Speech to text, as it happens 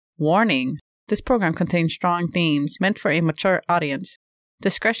Warning. This program contains strong themes meant for a mature audience.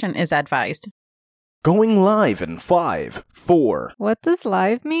 Discretion is advised. Going live in 5, 4. What does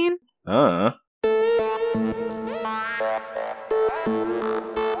live mean?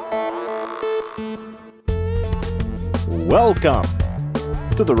 Welcome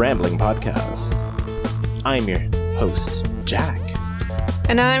to the Rambling Podcast. I'm your host, Jack.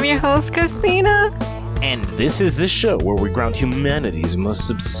 And I'm your host, Christina. And this is the show where we ground humanity's most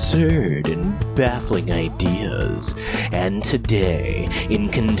absurd and baffling ideas. And today, in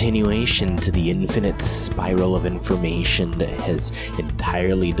continuation to the infinite spiral of information that has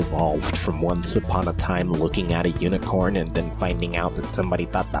entirely devolved from once upon a time looking at a unicorn and then finding out that somebody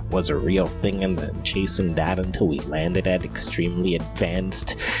thought that was a real thing and then chasing that until we landed at extremely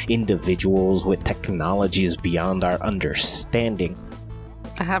advanced individuals with technologies beyond our understanding.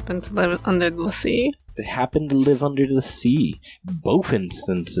 I happen to live under the sea. They happen to live under the sea. Both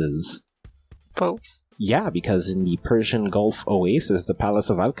instances. Both. Yeah, because in the Persian Gulf oasis, the Palace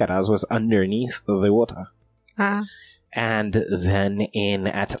of Alcaraz was underneath the water. And then in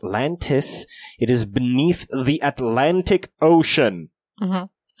Atlantis, it is beneath the Atlantic Ocean.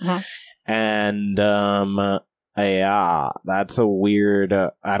 And, yeah, that's a weird,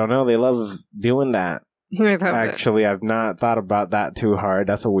 I don't know, they love doing that. Actually, I've not thought about that too hard.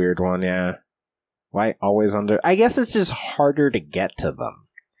 That's a weird one, yeah. Why always under? I guess it's just harder to get to them.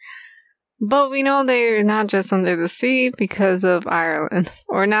 But we know they're not just under the sea because of Ireland.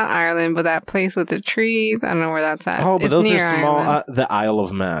 Or not Ireland, but that place with the trees. I don't know where that's at. Oh, but it's those near are small. Ireland. The Isle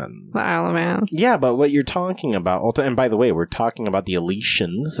of Man. The Isle of Man. Yeah, but what you're talking about, and by the way, we're talking about the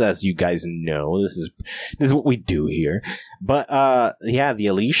Elysians, as you guys know. This is what we do here. But, yeah, the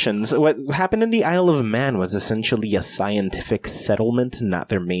Elysians. What happened in the Isle of Man was essentially a scientific settlement, not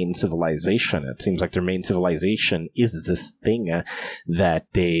their main civilization. It seems like their main civilization is this thing that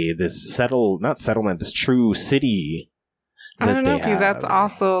this true city. I don't know, because that's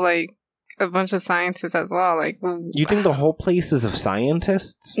also, like, a bunch of scientists as well. Like, you think the whole place is of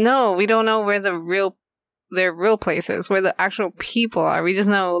scientists? No, we don't know where their real places, where the actual people are. We just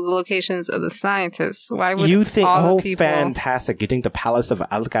know the locations of the scientists. Why would you think? all Oh, the people... fantastic! You think the Palace of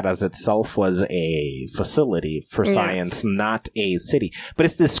Alcaraz itself was a facility for science, not a city? But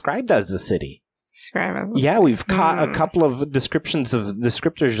it's described as a city. Yeah, we've caught a couple of descriptors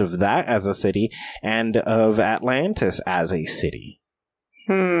of that as a city, and of Atlantis as a city.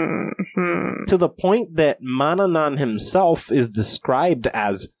 To the point that Mannanan himself is described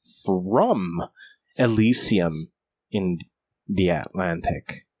as from Elysium in the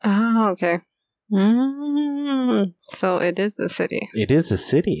Atlantic. Oh, okay. So it is a city. It is a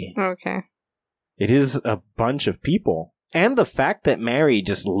city. Okay. It is a bunch of people. And the fact that Mary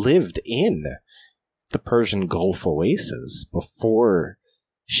just lived in the Persian Gulf oasis before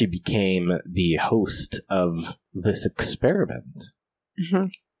she became the host of this experiment.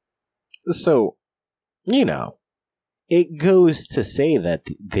 So, you know, it goes to say that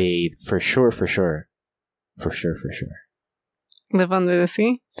they, for sure, live under the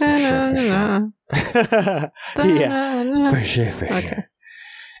sea? Yeah, for sure.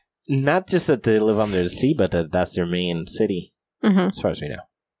 Not just that they live under the sea, but that's their main city, as far as we know.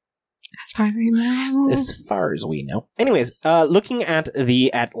 As far as we know. Anyways, looking at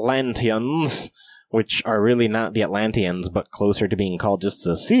the Atlanteans, which are really not the Atlanteans, but closer to being called just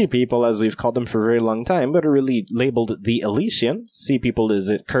the Sea People, as we've called them for a very long time, but are really labeled the Elysian. Sea People is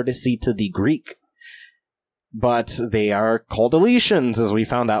a courtesy to the Greek. But they are called Elysians, as we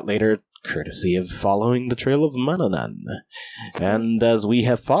found out later, courtesy of following the trail of Mannanan. And as we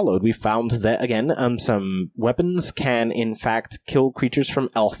have followed, we found that, again, some weapons can, in fact, kill creatures from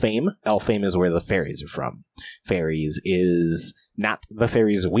Elfame. Elfame is where the fairies are from. Fairies is not the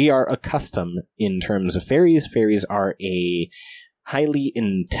fairies we are accustomed in terms of fairies. Fairies are a highly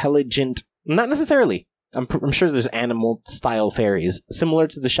intelligent... Not necessarily. I'm sure there's animal-style fairies. Similar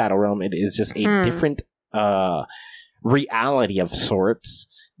to the Shadow Realm, it is just a different reality of sorts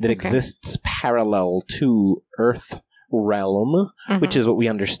that exists parallel to Earth Realm, which is what we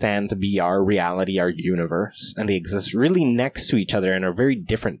understand to be our reality, our universe, and they exist really next to each other and are very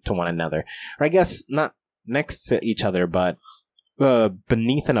different to one another. Or I guess not next to each other, but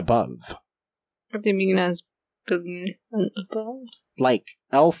beneath and above. What do you mean as beneath and above? Like,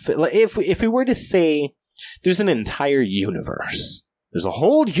 if we were to say there's an entire universe, there's a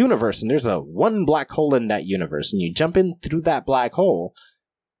whole universe, and there's one black hole in that universe, and you jump in through that black hole,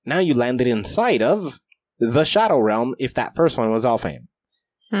 now you landed inside of the Shadow Realm if that first one was Elfame.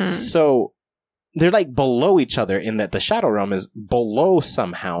 So they're like below each other in that the Shadow Realm is below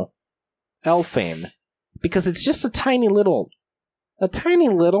somehow Elfame, because it's just a tiny little A tiny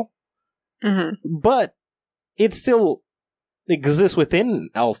little. Mm-hmm. But it still exists within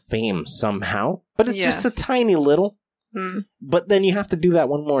Elfame somehow. But it's just a tiny little. Mm. But then you have to do that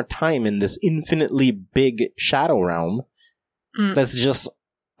one more time in this infinitely big shadow realm. That's just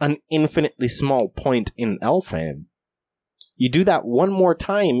an infinitely small point in Elfame. You do that one more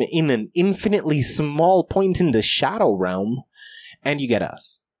time in an infinitely small point in the shadow realm, and you get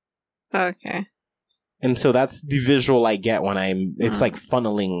us. Okay. And so that's the visual I get when it's like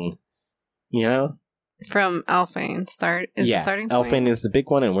funneling, you know? From Elfane is the starting point? Elfane is the big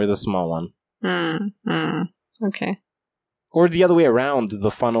one and we're the small one. Okay. Or the other way around,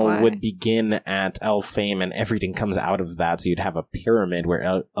 the funnel would begin at Elfame and everything comes out of that, so you'd have a pyramid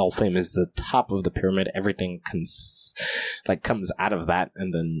where Elfame is the top of the pyramid, everything comes out of that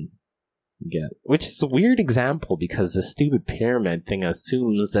and then which is a weird example because the stupid pyramid thing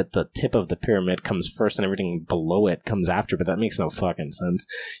assumes that the tip of the pyramid comes first and everything below it comes after, but that makes no fucking sense.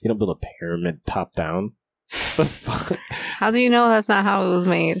 You don't build a pyramid top down. How do you know that's not how it was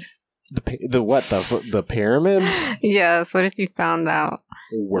made? The pyramids? Yes, what if you found out?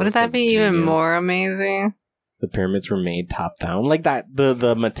 Wouldn't that be even more amazing? The pyramids were made top down? Like that,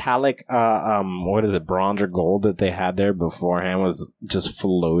 the metallic, what is it, bronze or gold that they had there beforehand was just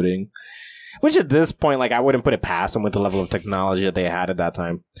floating. Which at this point, like, I wouldn't put it past them with the level of technology that they had at that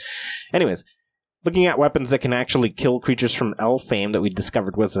time. Anyways, looking at weapons that can actually kill creatures from Elfame that we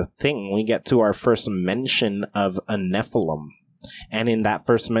discovered was a thing, we get to our first mention of a Nephilim. And in that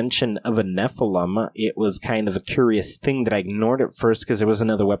first mention of a Nephilim, it was kind of a curious thing that I ignored at first because there was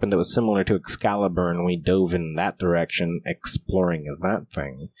another weapon that was similar to Excalibur, and we dove in that direction, exploring that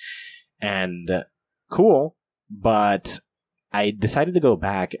thing. And cool, but I decided to go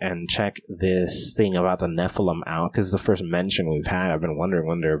back and check this thing about the Nephilim out because it's the first mention we've had. I've been wondering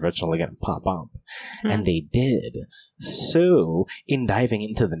when they're eventually going to pop up. And they did. So, in diving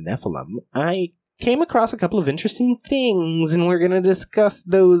into the Nephilim, I came across a couple of interesting things, and we're going to discuss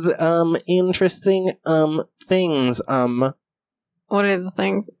those interesting things. What are the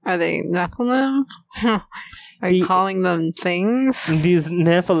things? Are they Nephilim? Are you calling them things? These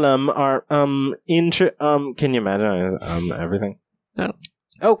Nephilim are can you imagine everything? No.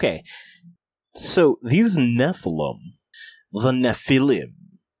 Okay. So these Nephilim, the Nephilim.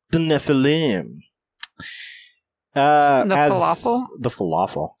 The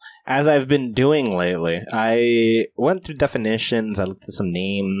falafel. As I've been doing lately, I went through definitions, I looked at some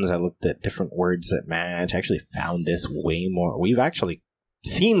names, I looked at different words that match. I actually found this way more. We've actually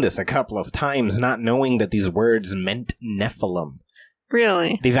seen this a couple of times, not knowing that these words meant Nephilim.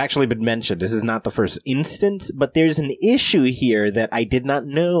 Really? They've actually been mentioned. This is not the first instance, but there's an issue here that I did not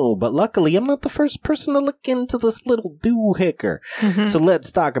know. But luckily, I'm not the first person to look into this little doohickey. Mm-hmm. So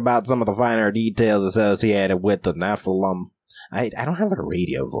let's talk about some of the finer details associated with the Nephilim. I don't have a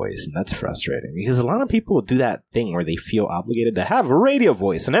radio voice, and that's frustrating, because a lot of people do that thing where they feel obligated to have a radio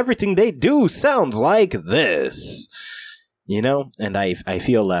voice, and everything they do sounds like this. You know? And I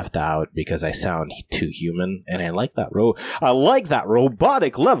feel left out because I sound too human, and I like that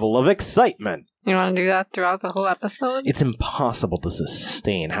robotic level of excitement. You want to do that throughout the whole episode? It's impossible to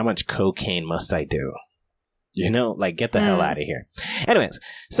sustain. How much cocaine must I do? You know, like, get the hell out of here. Anyways,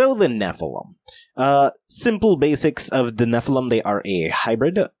 so the Nephilim. Simple basics of the Nephilim, they are a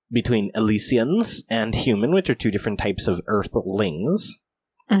hybrid between Elysians and human, which are two different types of earthlings.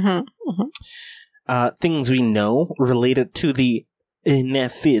 Things we know related to the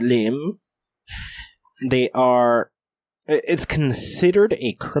Nephilim, it's considered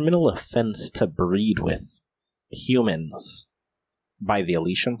a criminal offense to breed with humans by the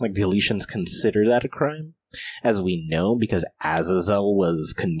Elysian. Like, the Elysians consider that a crime, as we know, because Azazel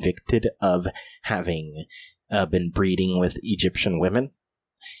was convicted of having been breeding with Egyptian women.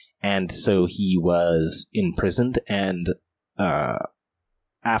 And so he was imprisoned, and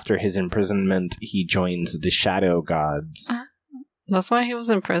after his imprisonment, he joins the shadow gods. That's what he was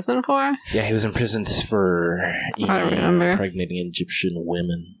in prison for? Yeah, he was imprisoned for impregnating Egyptian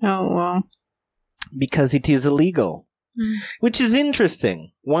women. Oh, well. Because it is illegal. Which is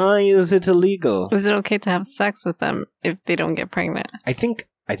interesting. Why is it illegal? Is it okay to have sex with them if they don't get pregnant? I think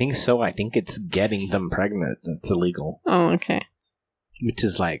so. I think it's getting them pregnant that's illegal. Oh, okay. Which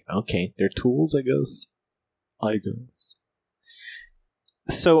is like, okay, they're tools, I guess.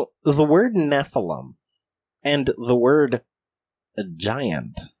 So, the word Nephilim and the word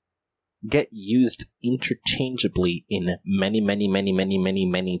giant get used interchangeably in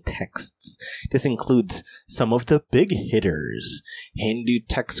many texts. This includes some of the big hitters: Hindu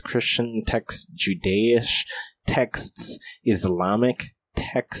texts, Christian texts, Judaish texts, Islamic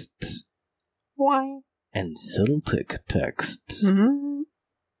texts. Why? and Celtic texts. Mm-hmm.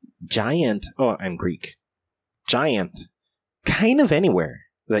 Giant, and Greek. Giant, kind of anywhere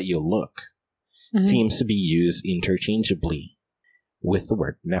that you look, seems to be used interchangeably with the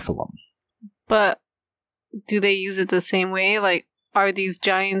word Nephilim. But do they use it the same way? Like, are these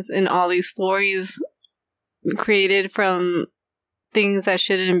giants in all these stories created from things that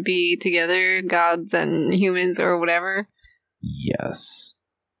shouldn't be together, gods and humans or whatever? Yes.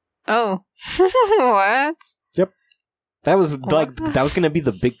 Oh. What? Yep. That was that was going to be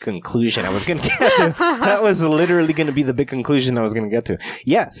the big conclusion I was going to get to. That was literally going to be the big conclusion I was going to get to.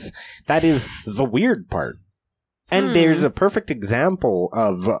 Yes, that is the weird part. And there's a perfect example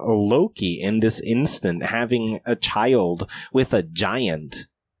of Loki in this instant having a child with a giant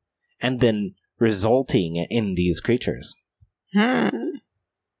and then resulting in these creatures.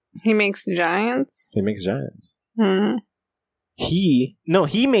 He makes giants? He makes giants. He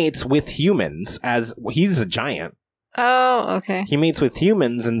mates with humans as he's a giant. Oh, okay. He mates with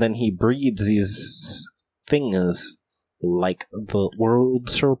humans and then he breeds these things like the world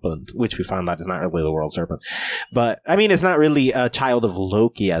serpent, which we found out is not really the world serpent. But, I mean, it's not really a child of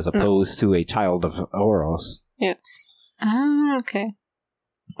Loki as opposed to a child of Oros. Yes. Ah, okay.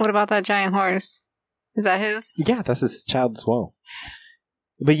 What about that giant horse? Is that his? Yeah, that's his child as well.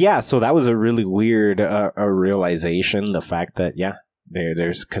 But yeah, so that was a really weird realization, the fact that,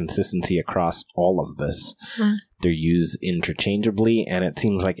 there's consistency across all of this. They're used interchangeably, and it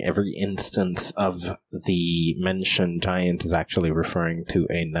seems like every instance of the mentioned giant is actually referring to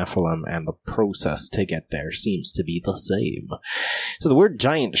a Nephilim, and the process to get there seems to be the same. So the word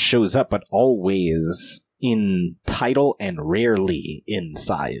giant shows up, but always in title and rarely in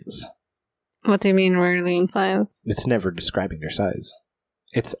size. What do you mean rarely in size? It's never describing their size.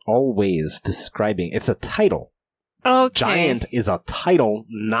 It's always describing. It's a title. Okay. Giant is a title,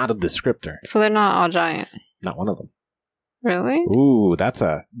 not a descriptor. So they're not all giant? Not one of them. Really? Ooh, that's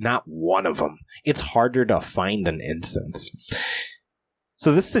not one of them. It's harder to find an instance.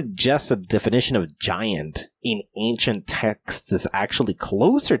 So this suggests that the definition of giant in ancient texts is actually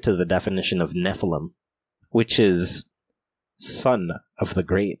closer to the definition of Nephilim, which is son of the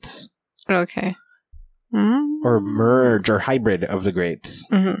greats. Okay. Or merge or hybrid of the greats.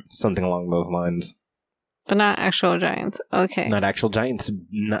 Something along those lines. But not actual giants. Okay. Not actual giants.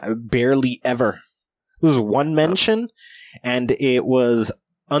 Barely ever. It was one mention, and it was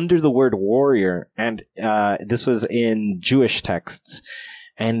under the word warrior, and this was in Jewish texts,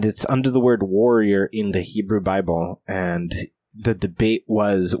 and it's under the word warrior in the Hebrew Bible, and the debate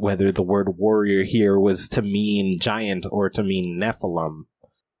was whether the word warrior here was to mean giant or to mean Nephilim,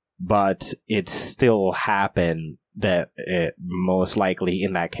 but it still happened that it most likely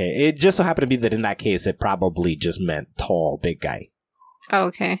in that case, it just so happened to be that in that case it probably just meant tall, big guy. Oh,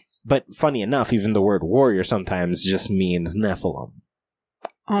 okay. But funny enough, even the word warrior sometimes just means Nephilim.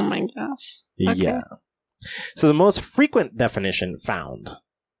 Oh my gosh. Okay. Yeah. So the most frequent definition found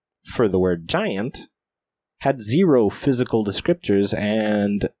for the word giant had 0 physical descriptors,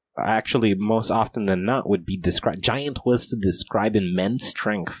 and actually most often than not would be described. Giant was to describe immense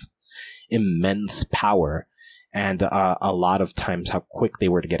strength, immense power, and a lot of times how quick they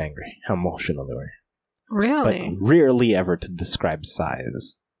were to get angry, how emotional they were. Really? But rarely ever to describe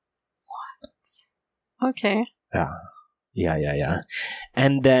size. What? Okay. Yeah.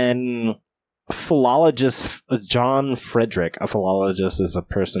 And then philologist John Frederick, a philologist is a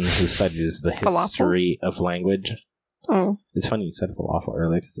person who studies the history of language. Oh. It's funny you said falafel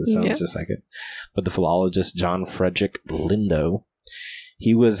earlier because it sounds just like it. But the philologist John Frederick Lindo,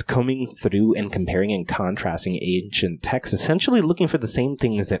 he was combing through and comparing and contrasting ancient texts, essentially looking for the same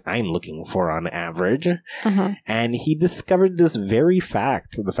things that I'm looking for on average. And he discovered this very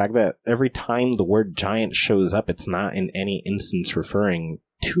fact, the fact that every time the word giant shows up, it's not in any instance referring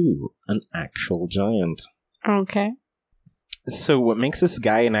to an actual giant. Okay. So what makes this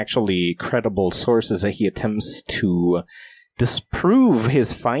guy an actually credible source is that he attempts to disprove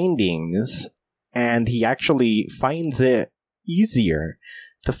his findings, and he actually finds it easier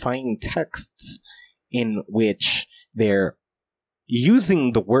to find texts in which they're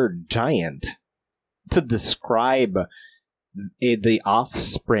using the word giant to describe the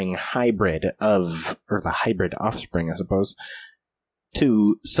offspring hybrid of, or the hybrid offspring, I suppose,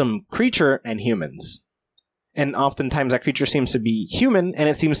 to some creature and humans. And oftentimes that creature seems to be human, and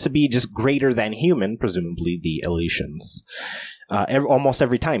it seems to be just greater than human, presumably the Elysians. Almost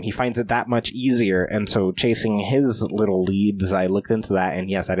every time he finds it that much easier, and so chasing his little leads, I looked into that, and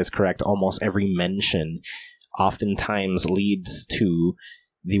yes, that is correct. Almost every mention oftentimes leads to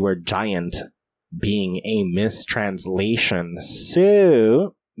the word giant being a mistranslation.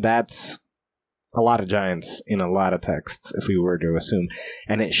 So that's a lot of giants in a lot of texts, if we were to assume.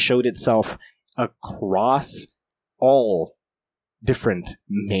 And it showed itself across all different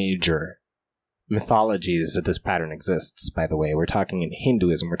major mythologies that this pattern exists, by the way. We're talking in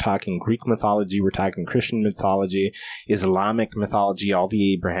Hinduism, we're talking Greek mythology, we're talking Christian mythology, Islamic mythology, all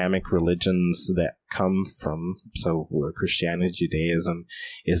the Abrahamic religions that come from, so Christianity, Judaism,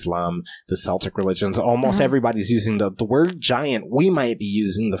 Islam, the Celtic religions, almost everybody's using the word giant. We might be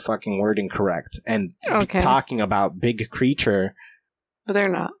using the fucking word incorrect and talking about big creature. But they're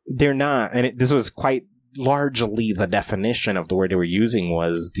not. They're not. And this was quite largely the definition of the word they were using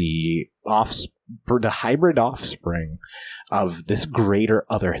was the hybrid offspring of this greater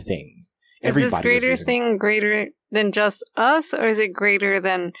other thing. Is this greater thing greater than just us, or is it greater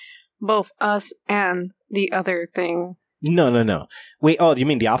than both us and the other thing? No. Wait, oh, you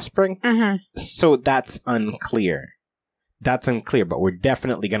mean the offspring? Mm-hmm. So that's unclear. But we're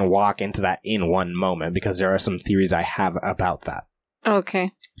definitely going to walk into that in one moment because there are some theories I have about that.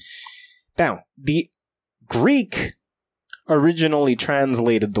 Okay. Now, the Greek originally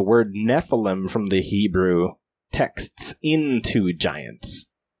translated the word Nephilim from the Hebrew texts into giants.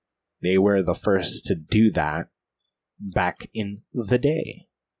 They were the first to do that back in the day.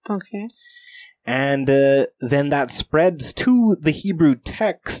 Okay. And then that spreads to the Hebrew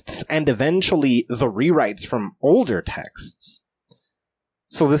texts and eventually the rewrites from older texts.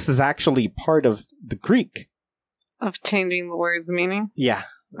 So this is actually part of the Greek. Of changing the word's meaning? Yeah.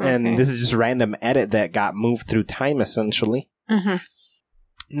 And this is just random edit that got moved through time, essentially. Mm-hmm.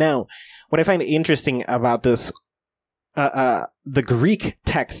 Now, what I find interesting about this, the Greek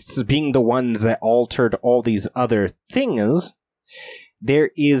texts being the ones that altered all these other things,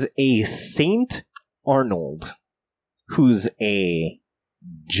 there is a Saint Arnold, who's a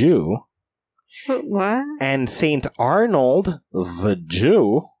Jew. What? And Saint Arnold, the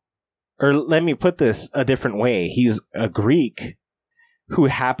Jew, or let me put this a different way, he's a Greek who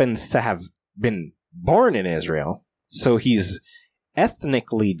happens to have been born in Israel. So he's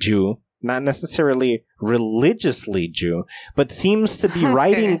ethnically Jew, not necessarily religiously Jew, but seems to be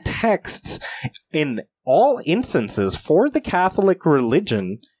writing texts in all instances for the Catholic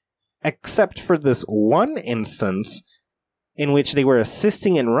religion, except for this one instance in which they were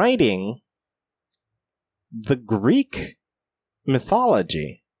assisting in writing the Greek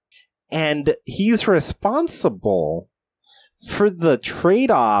mythology. And he's responsible for the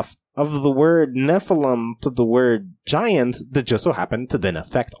trade-off of the word Nephilim to the word giants that just so happened to then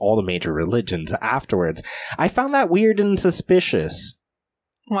affect all the major religions afterwards. I found that weird and suspicious.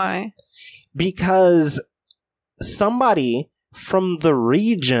 Why? Because somebody from the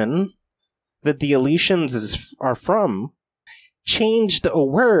region that the Aleutians are from changed a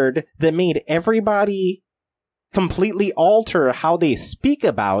word that made everybody completely alter how they speak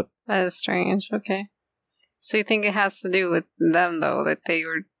about. That is strange. Okay. So you think it has to do with them, though, that they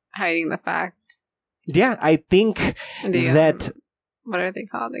were hiding the fact? Yeah, I think that... what are they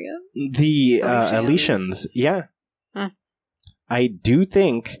called again? The Aleutians. Yeah. I do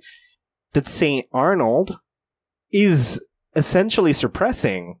think that St. Arnold is essentially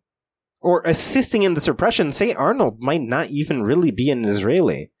suppressing or assisting in the suppression. St. Arnold might not even really be an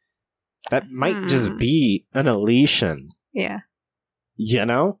Israeli. That might just be an Aleutian. Yeah. You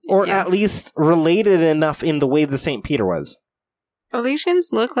know? Or at least related enough in the way that St. Peter was. Aleutians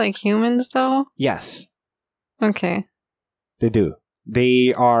look like humans, though? Yes. Okay. They do.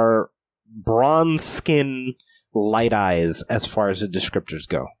 They are bronze skin, light eyes as far as the descriptors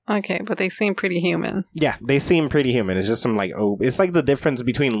go. Okay, but they seem pretty human. Yeah, they seem pretty human. It's just some it's like the difference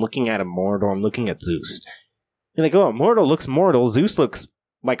between looking at a mortal and looking at Zeus. You're like, oh, a mortal looks mortal. Zeus looks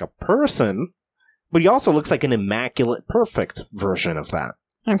like a person, but he also looks like an immaculate, perfect version of that.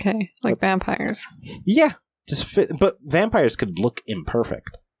 Okay, like vampires. Yeah, but vampires could look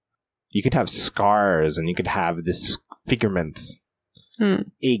imperfect. You could have scars and you could have disfigurements.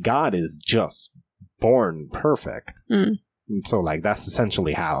 A god is just born perfect. And so, that's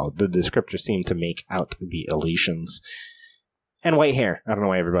essentially how the descriptors seem to make out the Aleutians. And white hair. I don't know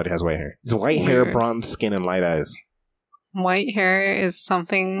why everybody has white hair. It's white hair, bronze skin, and light eyes. White hair is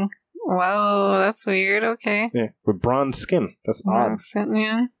something... Whoa, that's weird. Okay. Yeah, with bronze skin. That's odd. Yeah.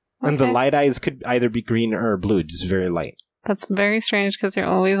 Okay. And the light eyes could either be green or blue, just very light. That's very strange because they're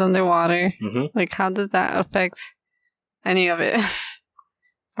always underwater. Like, how does that affect any of it?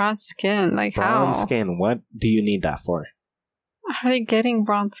 Bronze skin, how? Bronze skin, what do you need that for? How are they getting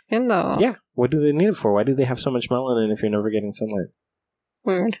bronze skin, though? Yeah, what do they need it for? Why do they have so much melanin if you're never getting sunlight?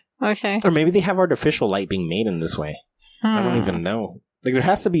 Weird. Okay. Or maybe they have artificial light being made in this way. I don't even know. There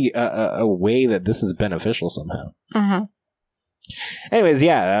has to be a way that this is beneficial somehow. Anyways,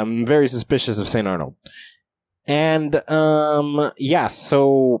 yeah, I'm very suspicious of St. Arnold. And, yeah,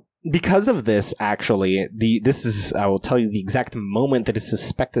 so because of this, actually, I will tell you the exact moment that it's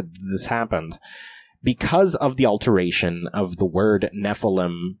suspected this happened. Because of the alteration of the word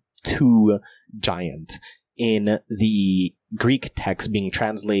Nephilim to giant in the Greek text being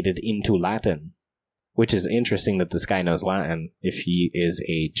translated into Latin, which is interesting that this guy knows Latin if he is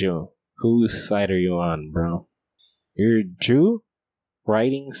a Jew. Whose side are you on, bro? You're a Jew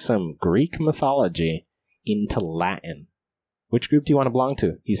writing some Greek mythology into Latin. Which group do you want to belong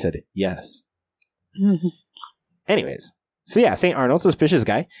to? He said, yes. Anyways, so yeah, St. Arnold, suspicious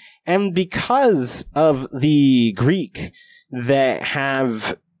guy. And because of the Greek that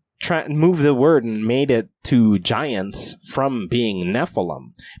have moved the word and made it to giants from being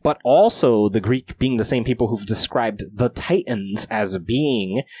Nephilim, but also the Greek being the same people who've described the Titans as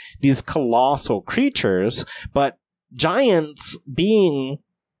being these colossal creatures, but giants being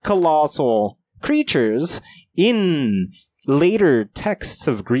colossal creatures in later texts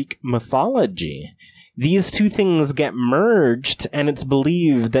of Greek mythology. These two things get merged, and it's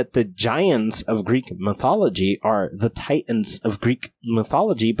believed that the giants of Greek mythology are the Titans of Greek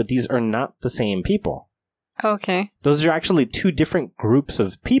mythology, but these are not the same people. Okay. Those are actually two different groups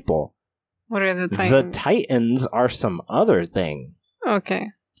of people. What are the Titans? The Titans are some other thing. Okay.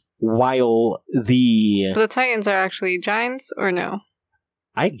 While the Titans are actually giants, or no?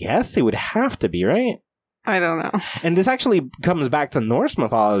 I guess they would have to be, right? I don't know. And this actually comes back to Norse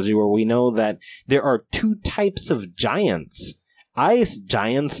mythology, where we know that there are two types of giants. Ice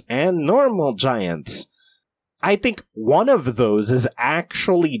giants and normal giants. I think one of those is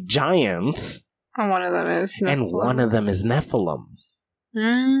actually giants. And one of them is Nephilim. And one of them is Nephilim.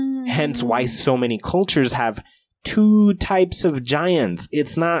 Hence why so many cultures have two types of giants.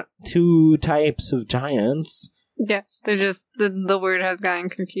 It's not two types of giants. Yes, they're just, the word has gotten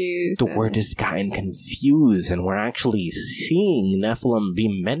confused. The word has gotten confused, and we're actually seeing Nephilim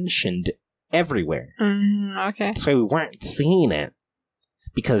be mentioned everywhere. Okay. That's why we weren't seeing it.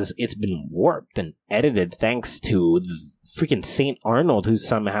 Because it's been warped and edited thanks to freaking St. Arnold, who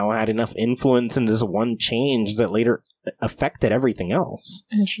somehow had enough influence in this one change that later affected everything else.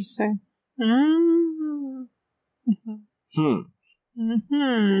 Interesting.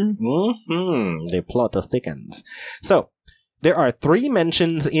 The plot thickens. So, there are 3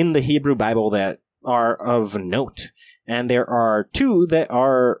 mentions in the Hebrew Bible that are of note. And there are 2 that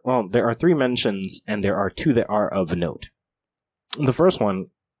are, there are 3 mentions, and there are 2 that are of note. The first one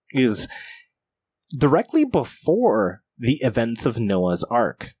is directly before the events of Noah's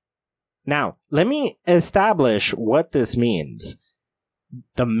Ark. Now, let me establish what this means.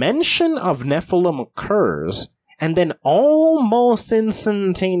 The mention of Nephilim occurs, and then almost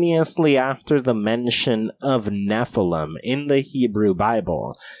instantaneously after the mention of Nephilim in the Hebrew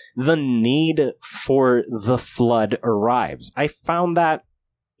Bible, the need for the flood arrives. I found that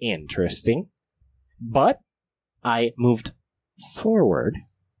interesting, but I moved forward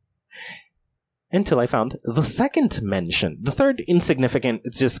until I found the second mention. The third, insignificant,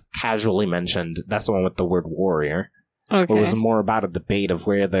 it's just casually mentioned. That's the one with the word warrior. Okay. It was more about a debate of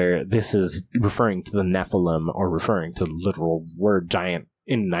whether this is referring to the Nephilim or referring to the literal word giant,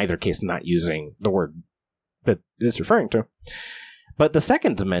 in either case not using the word that it's referring to. But the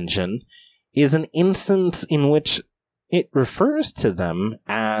second mention is an instance in which it refers to them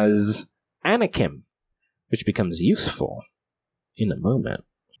as Anakim, which becomes useful in a moment.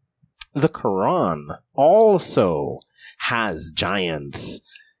 The Quran also has giants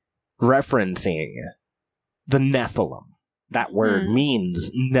referencing the Nephilim. That word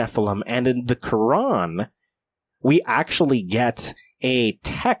means Nephilim. And in the Quran, we actually get a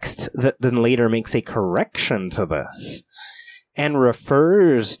text that then later makes a correction to this and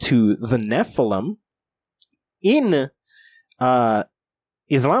refers to the Nephilim in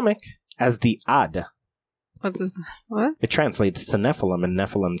Islamic as the Ad. What? It translates to Nephilim, and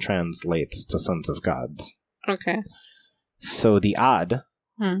Nephilim translates to sons of gods. Okay. So the Ad,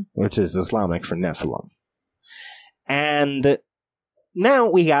 which is Islamic for Nephilim. And now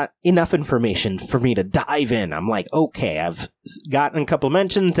we got enough information for me to dive in. I'm like, okay, I've gotten a couple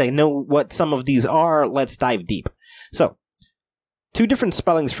mentions. I know what some of these are. Let's dive deep. So, 2 different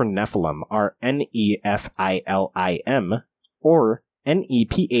spellings for Nephilim are Nephilim or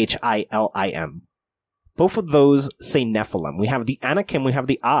Nephilim. Both of those say Nephilim. We have the Anakim, we have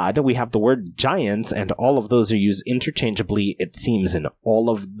the Ad, we have the word giants, and all of those are used interchangeably, it seems, in all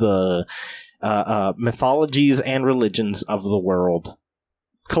of the mythologies and religions of the world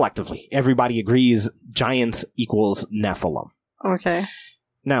collectively. Everybody agrees giants equals Nephilim. Okay.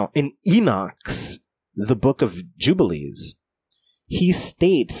 Now, in Enoch's, the Book of Jubilees, he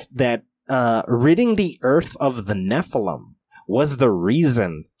states that ridding the earth of the Nephilim was the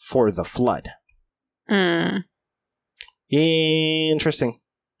reason for the flood. Interesting.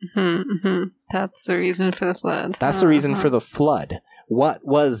 That's the reason for the flood. That's the reason for the flood. What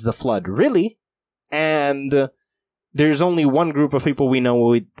was the flood really? And there's only one group of people we know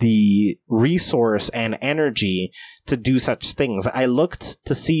with the resource and energy to do such things. I looked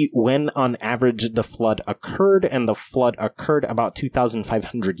to see when on average the flood occurred, and the flood occurred about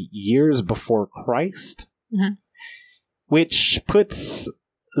 2,500 years before Christ, which puts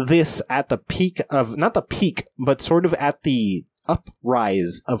this at the peak of, not the peak, but sort of at the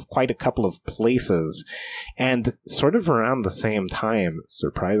uprise of quite a couple of places, and sort of around the same time,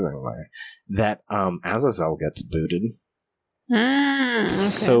 surprisingly, that Azazel gets booted. Okay.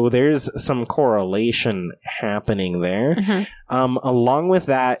 So there's some correlation happening there. Along with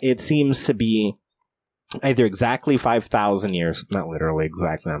that, it seems to be either exactly 5,000 years, not literally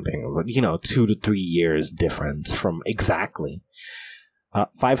exactly, but 2 to 3 years difference from exactly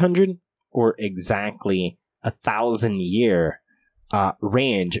 500 or exactly 1,000 year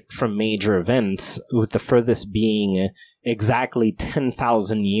range from major events, with the furthest being exactly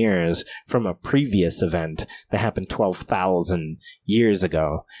 10,000 years from a previous event that happened 12,000 years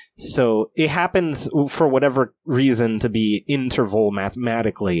ago. So it happens, for whatever reason, to be interval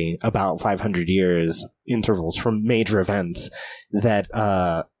mathematically about 500 years intervals from major events that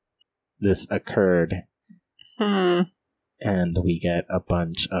this occurred. And we get a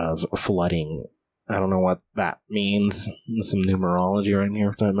bunch of flooding. I don't know what that means. There's some numerology right here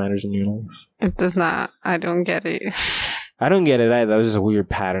if that matters in your life. It does not. I don't get it. I don't get it either. That was just a weird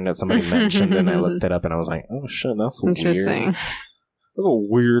pattern that somebody mentioned, and I looked it up, and I was like, oh shit, that's interesting. Weird. That's a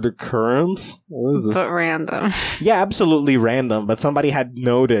weird occurrence. What is this? But random. Yeah, absolutely random, but somebody had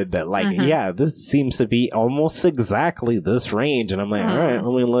noted that, yeah, this seems to be almost exactly this range, and I'm like, all right,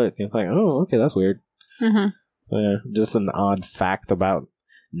 let me look. It's like, oh, okay, that's weird. So yeah, just an odd fact about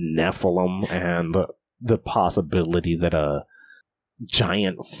Nephilim and the possibility that a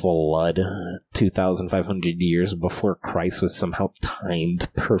giant flood 2,500 years before Christ was somehow timed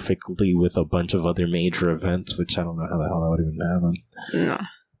perfectly with a bunch of other major events, which I don't know how the hell that would even happen. No.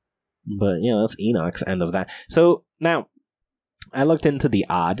 But yeah, that's Enoch's end of that. So now, I looked into the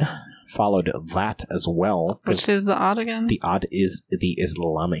Odd, followed that as well. Which is the Odd again? The Odd is the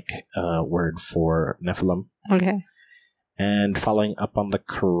Islamic word for Nephilim. Okay. And following up on the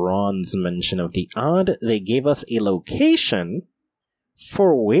Quran's mention of the Odd, they gave us a location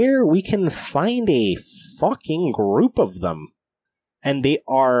for where we can find a fucking group of them. And they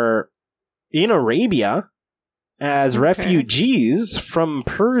are in Arabia as refugees from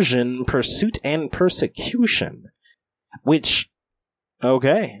Persian pursuit and persecution. Which,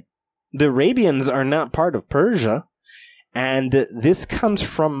 okay, the Arabians are not part of Persia, and this comes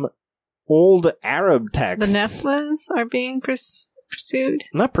from old Arab texts. The Nephilims are being pursued?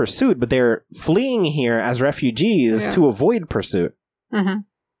 Not pursued, but they're fleeing here as refugees to avoid pursuit.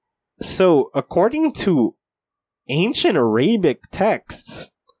 So, according to ancient Arabic texts,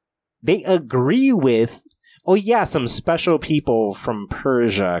 they agree with, oh yeah, some special people from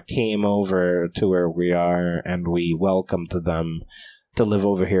Persia came over to where we are, and we welcomed them to live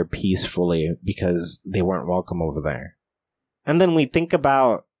over here peacefully because they weren't welcome over there. And then we think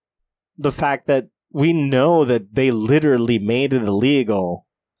about the fact that we know that they literally made it illegal.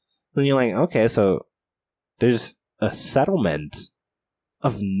 And you're like, okay, so there's a settlement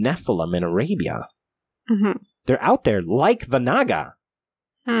of Nephilim in Arabia. They're out there like the Naga.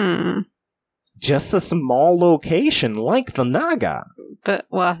 Just a small location like the Naga. But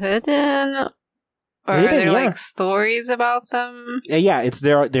hidden? Or hidden, are there like stories about them? Yeah,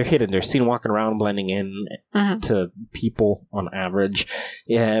 they're hidden. They're seen walking around, blending in to people on average.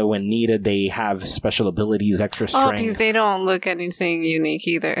 Yeah, when needed, they have special abilities, extra strength. Because they don't look anything unique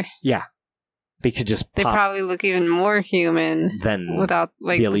either. Yeah. They could just They probably look even more human than without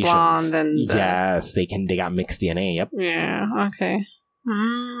like the the blonde and yes, they got mixed DNA. Yep. Yeah. Okay.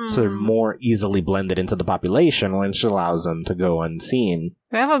 So they're more easily blended into the population, which allows them to go unseen.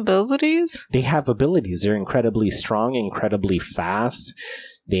 They have abilities? They have abilities. They're incredibly strong, incredibly fast.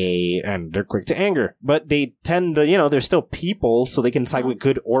 They're quick to anger, but they tend to, they're still people, so they can side with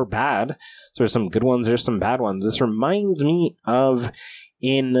good or bad. So there's some good ones, there's some bad ones. This reminds me of,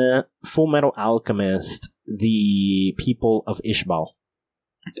 in Full Metal Alchemist, the people of Ishbal.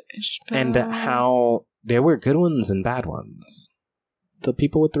 And how there were good ones and bad ones. The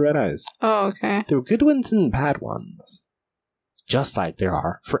people with the red eyes. Oh, okay. There were good ones and bad ones. Just like there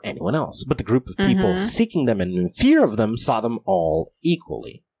are for anyone else. But the group of people seeking them and in fear of them saw them all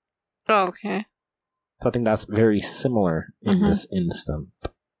equally. Oh, okay. So I think that's very similar in this instant,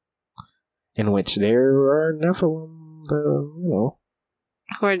 in which there are Nephilim,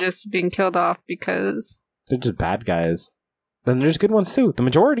 who are just being killed off because they're just bad guys. Then there's good ones too. The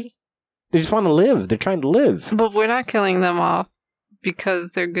majority, they just want to live. They're trying to live. But we're not killing them off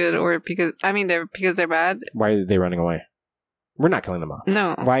because they're good, or because they're bad. Why are they running away? We're not killing them off.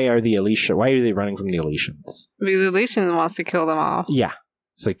 No. Why are they running from the Elysians? Because the Elysians wants to kill them off. Yeah.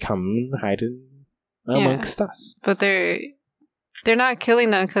 So they come and hide amongst us. But they're not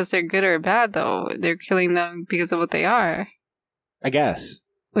killing them because they're good or bad, though. They're killing them because of what they are. I guess.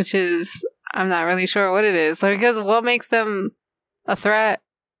 Which is, I'm not really sure what it is. Like, because what makes them a threat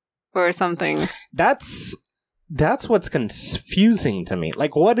or something? That's what's confusing to me.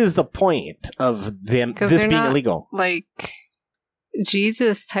 Like, what is the point of this being illegal? Like,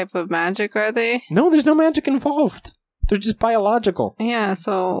 Jesus type of magic, are they? No, there's no magic involved. They're just biological. Yeah,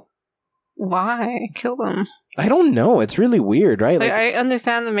 so why kill them? I don't know. It's really weird, right? Like, I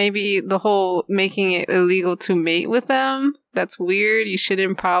understand that maybe the whole making it illegal to mate with them, that's weird. You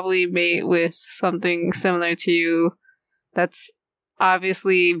shouldn't probably mate with something similar to you that's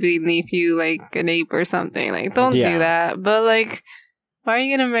obviously beneath you, like an ape or something. Like, don't do that. But, like, why are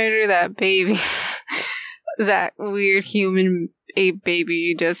you gonna murder that baby? That weird human ape baby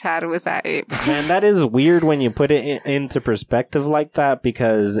you just had with that ape. Man, that is weird when you put it into perspective like that,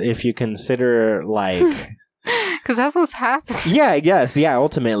 because if you consider, like... Because that's what's happening. Yeah, I guess. Yeah,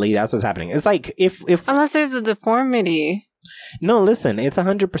 ultimately, that's what's happening. It's like, if... Unless there's a deformity. No, listen, it's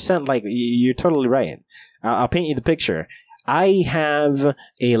 100%, like, you're totally right. I'll paint you the picture. I have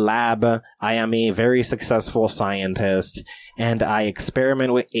a lab. I am a very successful scientist, and I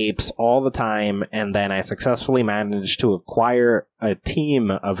experiment with apes all the time, and then I successfully manage to acquire a team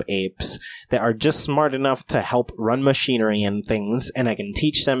of apes that are just smart enough to help run machinery and things, and I can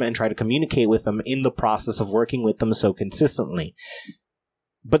teach them and try to communicate with them in the process of working with them so consistently.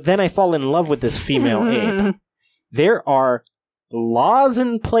 But then I fall in love with this female ape. There are laws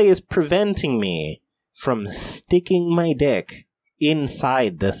in place preventing me from sticking my dick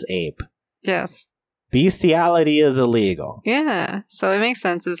inside this ape. Yes. Bestiality is illegal. Yeah, so it makes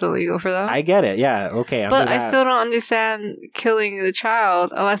sense it's illegal for them. I get it, yeah, okay. But I still don't understand killing the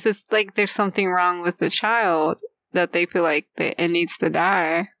child unless it's like there's something wrong with the child that they feel like it needs to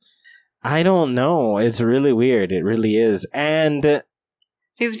die. I don't know. It's really weird. It really is. And...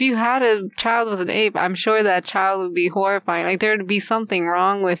 because if you had a child with an ape, I'm sure that child would be horrifying. Like, there would be something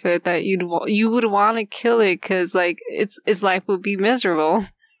wrong with it that you would want to kill it because, like, its life would be miserable.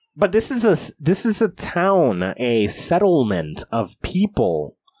 But this is a town, a settlement of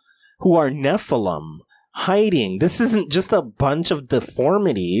people who are Nephilim hiding. This isn't just a bunch of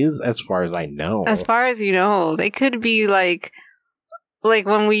deformities, as far as I know. As far as you know, they could be like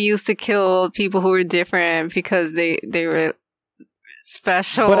when we used to kill people who were different because they were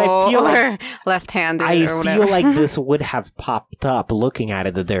special, but I feel like left-handed or whatever. I feel like this would have popped up looking at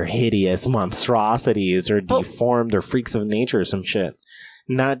it, that they're hideous monstrosities or deformed or freaks of nature or some shit.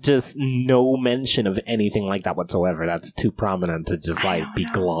 Not just no mention of anything like that whatsoever. That's too prominent to just be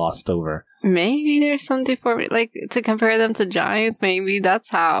glossed over. Maybe there's some deformity, like to compare them to giants. Maybe that's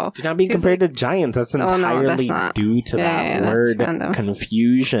how. They're not being compared to giants. That's entirely due to that word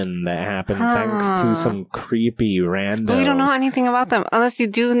confusion that happened thanks to some creepy random. But we don't know anything about them unless you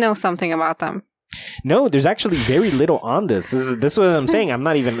do know something about them. No, there's actually very little on this. This is what I'm saying. I'm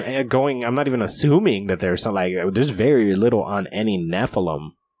not even assuming that there's there's very little on any Nephilim.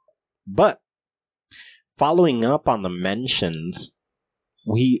 But following up on the mentions,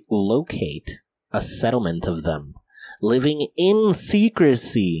 we locate a settlement of them living in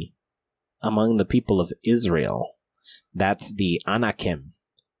secrecy among the people of Israel. That's the Anakim.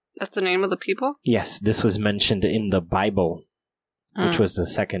 That's the name of the people? Yes, this was mentioned in the Bible, which was the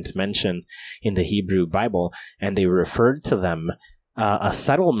second mention in the Hebrew Bible, and they referred to them a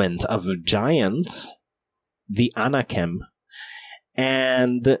settlement of giants, the Anakim,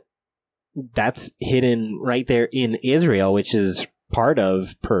 and that's hidden right there in Israel, which is part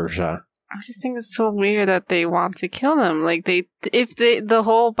of Persia. I just think it's so weird that they want to kill them. Like, if the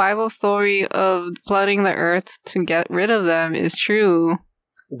whole Bible story of flooding the earth to get rid of them is true.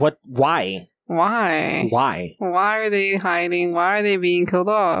 What? Why? Why? Why? Why are they hiding? Why are they being killed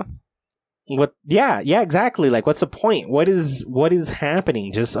off? What? Yeah, exactly. Like, what's the point? What is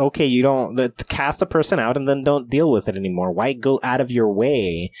happening? Just, okay, you don't cast a person out and then don't deal with it anymore. Why go out of your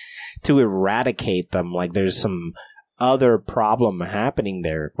way to eradicate them? Like, there's some other problem happening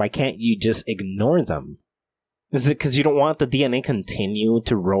there. Why can't you just ignore them? Is it because you don't want the DNA continue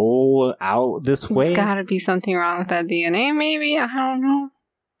to roll out this way? There's gotta be something wrong with that DNA, maybe? I don't know.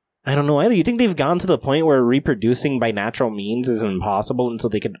 I don't know either. You think they've gone to the point where reproducing by natural means is impossible, and so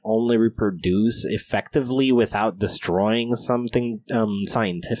they can only reproduce effectively without destroying something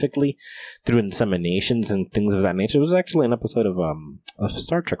scientifically through inseminations and things of that nature? There was actually an episode of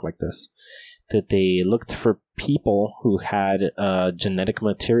Star Trek like this, that they looked for people who had genetic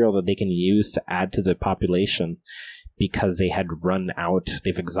material that they can use to add to the population, because they had run out,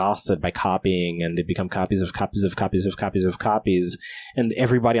 they've exhausted by copying, and they become copies of copies of copies of copies of copies, and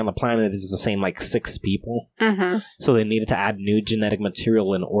everybody on the planet is the same, like 6 people. Mm-hmm. So they needed to add new genetic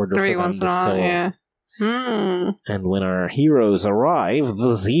material in order for them to still... Yeah. And when our heroes arrive,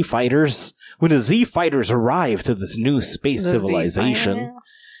 the Z-Fighters, when the Z-Fighters arrive to this new space civilization... Z-Fighters?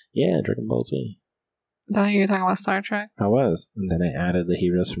 Yeah, Dragon Ball Z. I thought you were talking about Star Trek. I was. And then I added the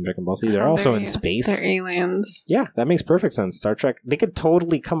heroes from Dragon Ball Z. They're also in space. They're aliens. Yeah, that makes perfect sense. Star Trek, they could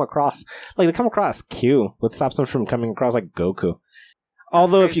totally come across... Like, they come across Q. What stops them from coming across, like, Goku?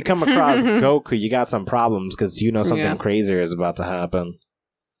 Although, if you come across Goku, you got some problems, because you know something crazier is about to happen.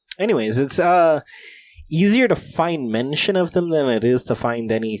 Anyways, it's easier to find mention of them than it is to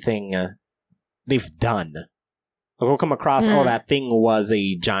find anything they've done. We'll come across, that thing was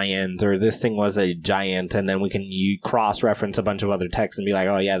a giant, or this thing was a giant, and then we can cross-reference a bunch of other texts and be like,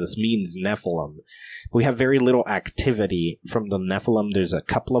 oh yeah, this means Nephilim. We have very little activity from the Nephilim. There's a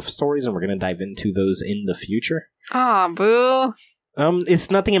couple of stories, and we're going to dive into those in the future. Aw, boo. It's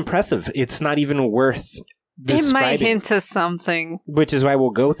nothing impressive. It's not even worth describing. It might hint to something. Which is why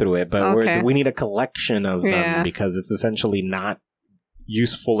we'll go through it, but we need a collection of them, because it's essentially not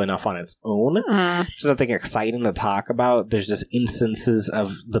useful enough on its own. There's nothing exciting to talk about. There's just instances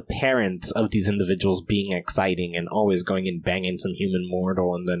of the parents of these individuals being exciting and always going and banging some human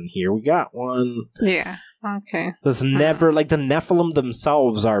mortal, and then here we got one. Yeah. Okay. There's never, like, the Nephilim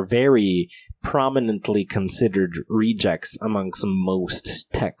themselves are very prominently considered rejects amongst most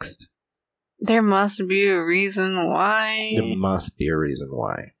text. There must be a reason why. There must be a reason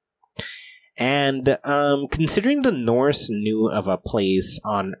why. And considering the Norse knew of a place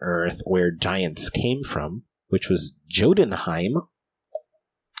on Earth where giants came from, which was Jotunheim,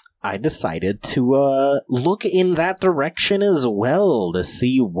 I decided to look in that direction as well to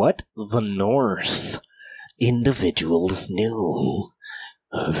see what the Norse individuals knew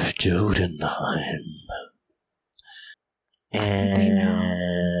of Jotunheim.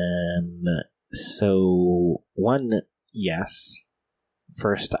 And so,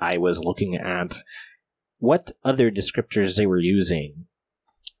 first, I was looking at what other descriptors they were using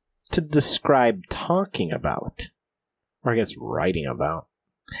to describe talking about, or I guess writing about,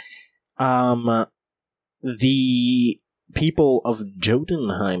 the people of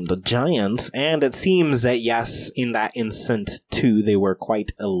Jotunheim, the giants, and it seems that, yes, in that instant, too, they were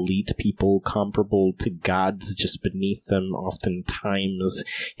quite elite people, comparable to gods just beneath them, oftentimes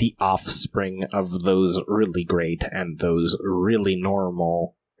the offspring of those really great and those really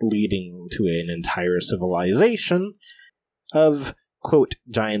normal, leading to an entire civilization of, quote,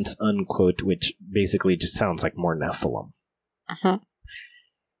 giants, unquote, which basically just sounds like more Nephilim. Uh-huh.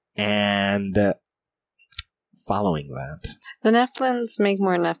 And following that, the Nephilims make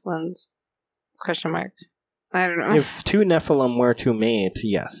more Nephilims? Question mark. I don't know. If 2 Nephilim were to mate,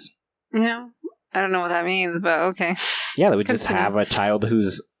 yes. Yeah. I don't know what that means, but okay. Yeah, they would just have a child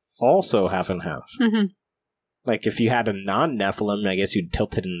who's also half and half. Mm-hmm. Like, if you had a non-Nephilim, I guess you'd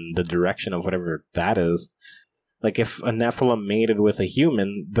tilt it in the direction of whatever that is. Like, if a Nephilim mated with a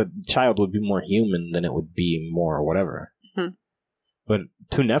human, the child would be more human than it would be more whatever. Mm-hmm. But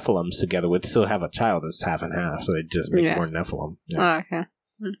 2 Nephilims together would still have a child that's half and half, so they'd just make more Nephilim. Yeah. Oh, okay.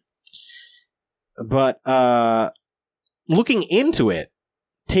 But looking into it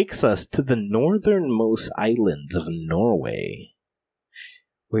takes us to the northernmost islands of Norway,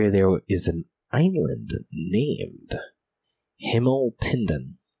 where there is an island named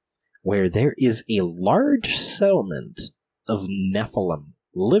Himmeltinden, where there is a large settlement of Nephilim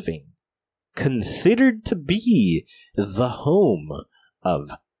living, considered to be the home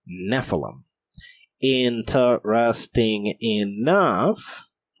of Nephilim. Interesting enough,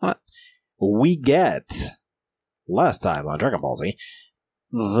 we get, last time on Dragon Ball Z,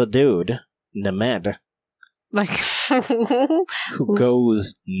 the dude, Nemed, who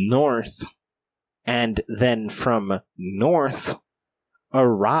goes north, and then from north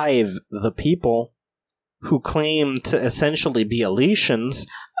arrive the people who claim to essentially be Elysians,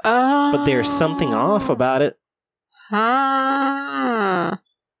 but there's something off about it.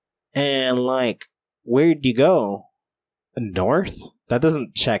 And, like, where'd you go? North? That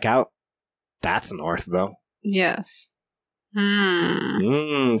doesn't check out. That's north, though. Yes.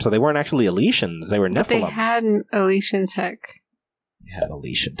 So they weren't actually Elysians. They were Nephilim. But they had Elysian tech. They had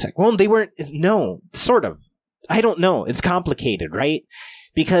Elysian tech. Well, they weren't... No, sort of. I don't know. It's complicated, right?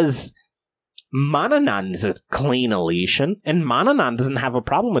 Because Mananan is a clean Elysian, and Mananan doesn't have a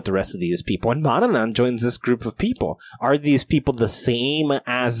problem with the rest of these people, and Mananan joins this group of people. Are these people the same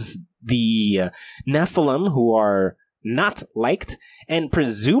as the Nephilim, who are not liked? And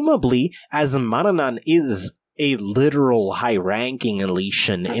presumably, as Mananan is a literal high-ranking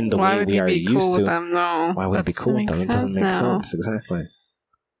Elysian in the way we are used to. Why would he be cool with them, though? Why would it be cool with them? It doesn't make sense. Exactly.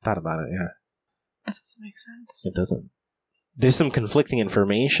 Thought about it, yeah. That doesn't make sense. It doesn't. There's some conflicting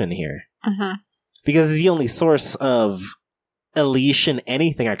information here. Mm-hmm. Because it's the only source of Elysian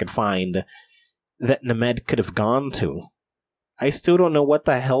anything I could find that Nemed could have gone to. I still don't know what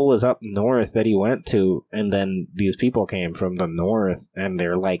the hell was up north that he went to, and then these people came from the north, and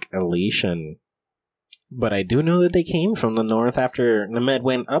they're like Elysian. But I do know that they came from the north after Nemed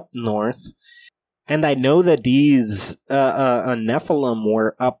went up north. And I know that these Nephilim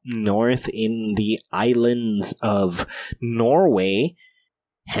were up north in the islands of Norway.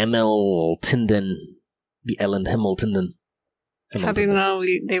 Hemmeltinden. The island Hemmeltinden. How do you know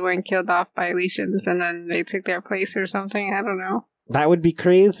they weren't killed off by Elysians and then they took their place or something? I don't know. That would be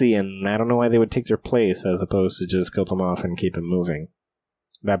crazy, and I don't know why they would take their place as opposed to just kill them off and keep them moving.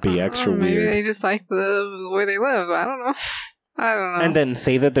 That'd be extra weird. Maybe they just like where they live. I don't know. I don't know. And then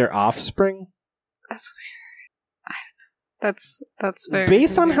say that they're offspring? That's weird. I don't know. That's very...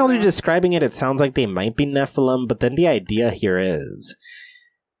 Based on how they're describing it, it sounds like they might be Nephilim, but then the idea here is,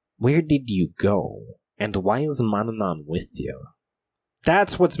 where did you go? And why is Mananan with you?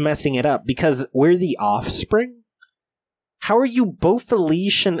 That's what's messing it up, because we're the offspring? How are you both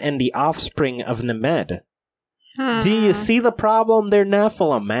Elysian and the offspring of Nemed? Do you see the problem? They're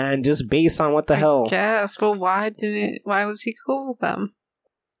Nephilim, man, just based on what the hell. Yes, but why was he cool with them?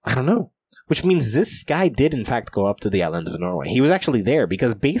 I don't know. Which means this guy did, in fact, go up to the islands of Norway. He was actually there,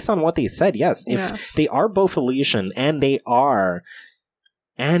 because based on what they said, yes, if they are both Elysian and they are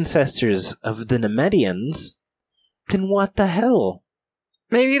ancestors of the Nemedians, then what the hell?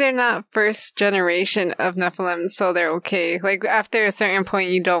 Maybe they're not first generation of Nephilim, so they're okay. Like, after a certain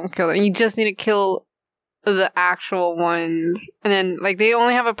point, you don't kill them. You just need to kill the actual ones. And then, like, they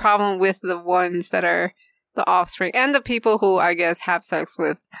only have a problem with the ones that are the offspring. And the people who, I guess, have sex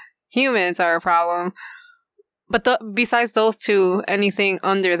with humans are a problem. But besides those two, anything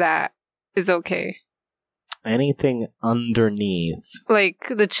under that is okay. Anything underneath. Like,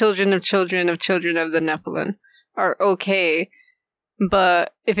 the children of children of children of the Nephilim are okay.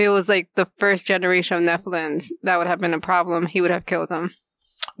 But if it was, like, the first generation of Nephilims, that would have been a problem. He would have killed them.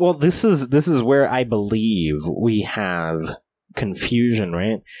 Well, this is where I believe we have confusion,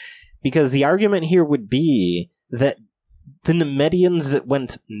 right? Because the argument here would be that the Nemedians that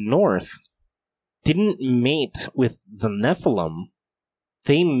went north didn't mate with the Nephilim.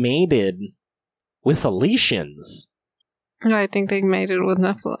 They mated with Elysians. No, I think they mated with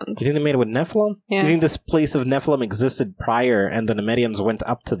Nephilim. You think they mated with Nephilim? Yeah. You think this place of Nephilim existed prior and the Nemedians went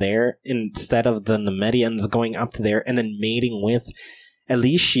up to there instead of the Nemedians going up to there and then mating with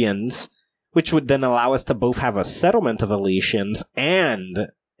Elysians, which would then allow us to both have a settlement of Elysians and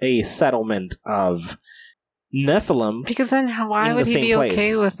a settlement of Nephilim? Because then why would he be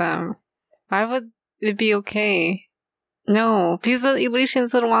okay with them? Why would it be okay? No, because the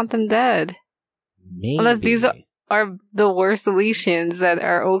Elysians would want them dead. Maybe. Unless these are the worst Elysians that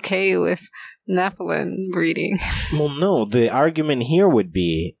are okay with Nephilim breeding. Well, no, the argument here would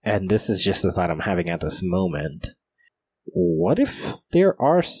be, and this is just the thought I'm having at this moment, what if there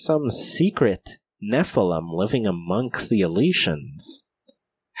are some secret Nephilim living amongst the Elysians?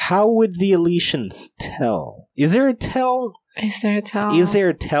 How would the Elysians tell? Is there a tell? Is there a tell? Is there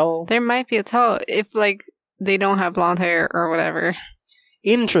a tell? There might be a tell if, like, they don't have blonde hair or whatever.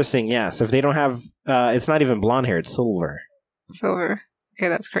 Interesting, yes. If they don't have, it's not even blonde hair, it's silver. Silver. Okay,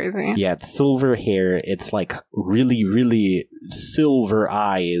 that's crazy. Yeah, it's silver hair. It's like really, really silver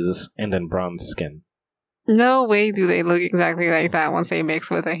eyes and then bronze skin. No way do they look exactly like that once they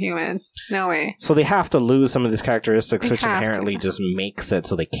mix with a human. No way. So they have to lose some of these characteristics, which inherently just makes it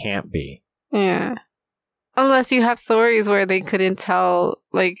so they can't be. Yeah. Unless you have stories where they couldn't tell,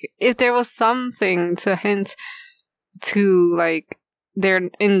 like, if there was something to hint to, like, they're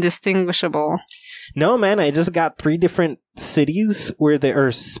indistinguishable. No, man, I just got 3 different cities where there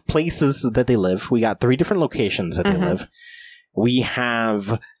are places that they live. We got 3 different locations that they live. We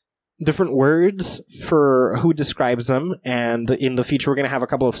have different words for who describes them, and in the future we're going to have a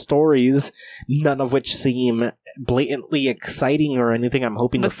couple of stories, none of which seem blatantly exciting or anything. I'm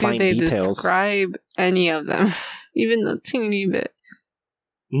hoping to find details. But do they describe any of them? Even a teeny bit?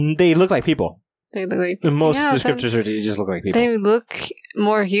 They look like people. They look like And most yeah, descriptors are they just look like people. They look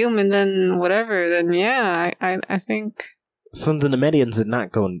more human than whatever. Then yeah, I think. So the Nemedians did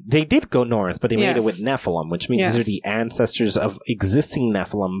not go. They did go north, but they made it with Nephilim, which means these are the ancestors of existing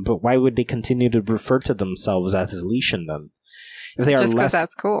Nephilim. But why would they continue to refer to themselves as Elysian then? If they are just less,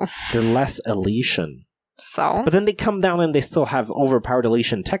 that's cool. They're less Elysian. So, but then they come down and they still have overpowered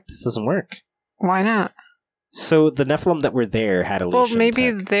Elysian tech. This doesn't work. Why not? So the Nephilim that were there had Elysian. Well,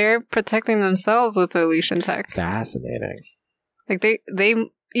 maybe tech. they're protecting themselves with the Elysian tech. Fascinating. Like they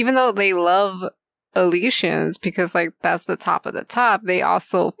even though they love Elysians because like that's the top of the top, they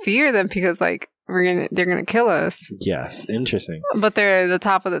also fear them because like they're gonna kill us. Yes, interesting. But they're the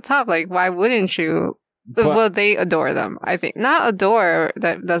top of the top. Like, why wouldn't you? Well, they adore them. I think not adore.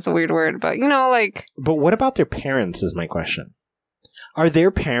 That's a weird word, but like. But what about their parents? Is my question. Are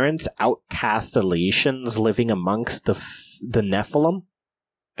their parents outcast Elysians living amongst the Nephilim?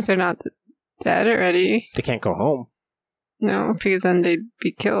 If they're not dead already, they can't go home. No, because then they'd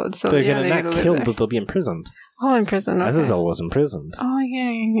be killed. So they're gonna not killed, but they'll be imprisoned. Oh, imprisoned. Okay. Azazel was imprisoned. Oh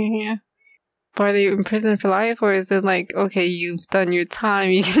yeah. But are they imprisoned for life, or is it like, okay, you've done your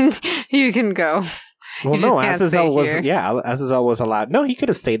time, you can go? Well, no, Azazel was Azazel was allowed. No, he could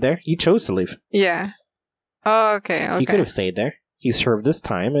have stayed there. He chose to leave. Yeah. Oh, okay. He could have stayed there. He served his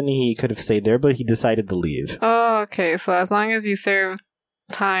time, and he could have stayed there, but he decided to leave. Oh, okay. So as long as you serve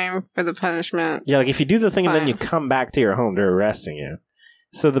time for the punishment. Yeah, like if you do the thing and then you come back to your home, they're arresting you.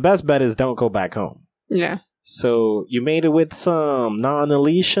 So the best bet is don't go back home. Yeah. So you made it with some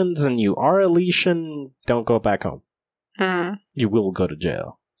non-Elysians, and you are Elysian, don't go back home. You will go to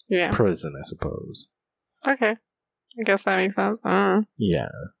jail. Yeah. Prison, I suppose. Okay. I guess that makes sense. Yeah.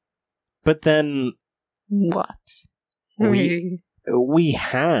 But then... What? We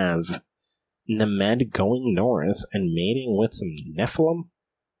have Nemed going north and mating with some Nephilim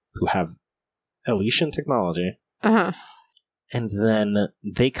who have Elysian technology. Uh-huh. And then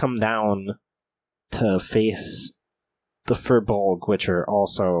they come down to face the Firbolg, which are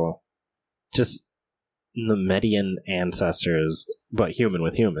also just Nemedian ancestors, but human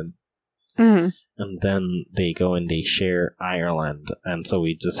with human. Mm-hmm. And then they go and they share Ireland. And so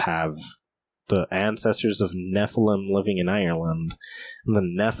we just have the ancestors of Nephilim living in Ireland, and the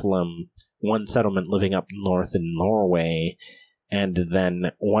Nephilim, one settlement living up north in Norway, and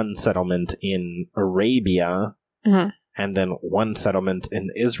then one settlement in Arabia, and then one settlement in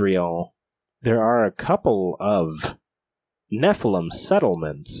Israel. There are a couple of Nephilim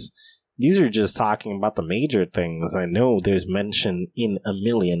settlements. These are just talking about the major things. I know there's mention in a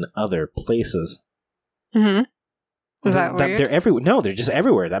million other places. Mm-hmm. Is that weird? They're everywhere. No, they're just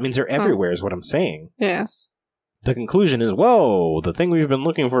everywhere. That means they're everywhere is what I'm saying. Yes. The conclusion is, whoa, the thing we've been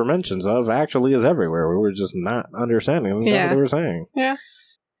looking for mentions of actually is everywhere. We were just not understanding what they were saying. Yeah.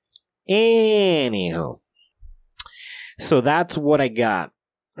 Anyhow. So that's what I got.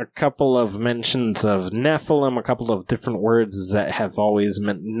 A couple of mentions of Nephilim, a couple of different words that have always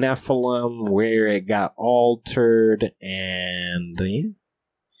meant Nephilim, where it got altered, and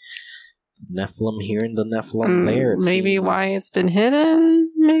Nephilim here and the Nephilim there. Maybe why it's been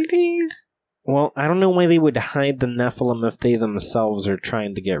hidden, maybe? Well, I don't know why they would hide the Nephilim if they themselves are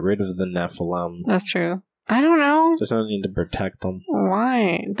trying to get rid of the Nephilim. That's true. I don't know. There's no need to protect them.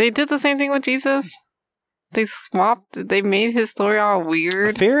 Why? They did the same thing with Jesus. They swapped. They made his story all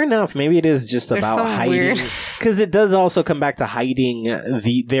weird. Fair enough. Maybe it is just about hiding. Because it does also come back to hiding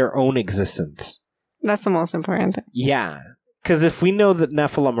their own existence. That's the most important thing. Yeah. Because if we know that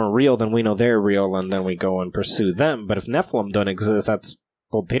Nephilim are real, then we know they're real, and then we go and pursue them. But if Nephilim don't exist,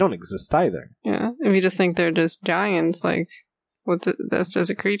 they don't exist either. Yeah. If you just think they're just giants, like, that's just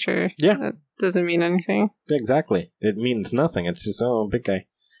a creature. Yeah. That doesn't mean anything. Exactly. It means nothing. It's just, big guy.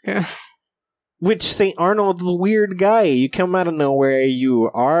 Yeah. Which St. Arnold's a weird guy. You come out of nowhere,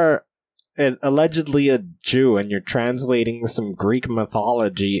 you are allegedly a Jew, and you're translating some Greek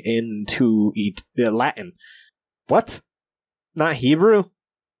mythology into Latin. What? Not Hebrew?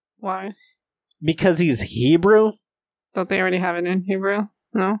 Why? Because he's Hebrew? Don't they already have it in Hebrew?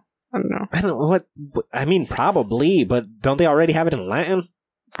 No? I don't know. I don't know what... I mean, probably, but don't they already have it in Latin?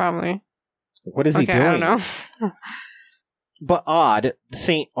 Probably. What is he doing? I don't know. But odd,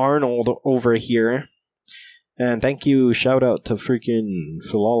 St. Arnold over here. And thank you, shout out to freaking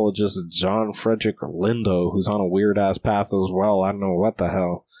philologist John Frederick Lindo, who's on a weird-ass path as well. I don't know what the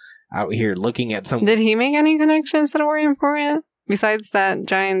hell. Out here looking at some... Did he make any connections that were important? Besides that,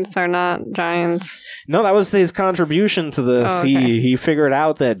 giants are not giants. No, that was his contribution to this. Oh, okay. He figured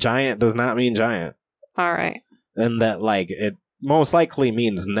out that giant does not mean giant. All right. And that, it most likely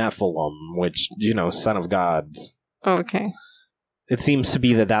means Nephilim, which, son of gods. Okay. It seems to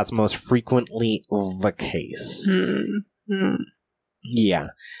be that that's most frequently the case. Yeah.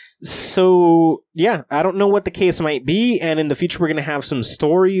 So, yeah, I don't know what the case might be, and in the future we're going to have some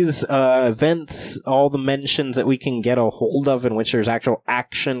stories, events, all the mentions that we can get a hold of in which there's actual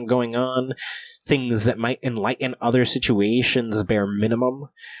action going on, things that might enlighten other situations, bare minimum,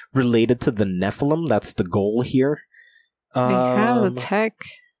 related to the Nephilim. That's the goal here. They have the tech.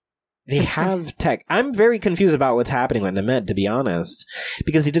 They have tech. I'm very confused about what's happening with Nemed, to be honest,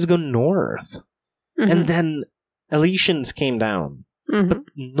 because he did go north, and then Elysians came down. But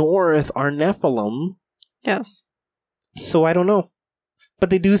north are Nephilim. Yes. So I don't know. But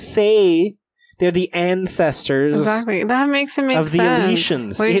they do say they're the ancestors. Exactly. That makes it make of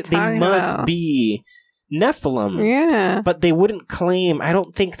sense. The Elysians. They must be Nephilim. Yeah. But they wouldn't claim, I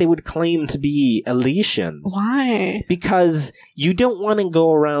don't think they would claim to be Elysian. Why? Because you don't want to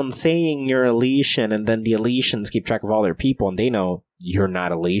go around saying you're Elysian and then the Elysians keep track of all their people and they know you're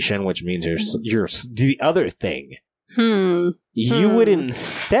not Elysian, which means you're the other thing. You would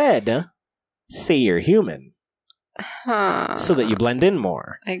instead say you're human. So that you blend in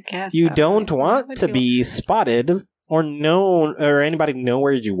more. I guess. You don't want to be spotted or known or anybody know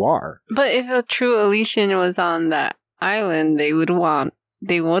where you are. But if a true Elysian was on that island, they would want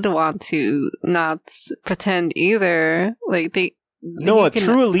to not pretend either. Like No, a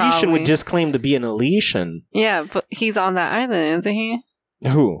true Elysian would just claim to be an Elysian. Yeah, but he's on that island, isn't he?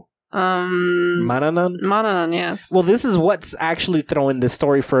 Who? Mananan? Mananan, yes. Well, this is what's actually throwing this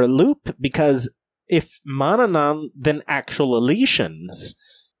story for a loop, because if Mananan, then actual Elysians.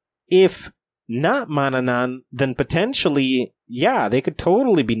 If not Mananan, then potentially, yeah, they could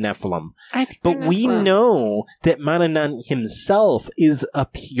totally be Nephilim. But we know that Mananan himself is a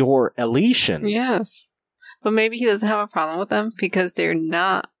pure Elysian. Yes. But maybe he doesn't have a problem with them because they're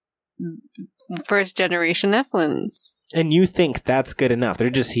not first generation Nephilims. And you think that's good enough. They're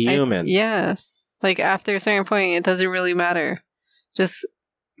just human. Yes. Like, after a certain point, it doesn't really matter. Just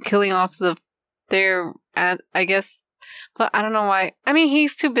killing off I guess, but I don't know why. I mean,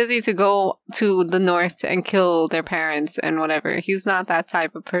 he's too busy to go to the north and kill their parents and whatever. He's not that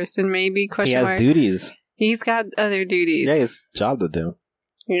type of person, maybe, He has duties. He's got other duties. Yeah, he has a job to do.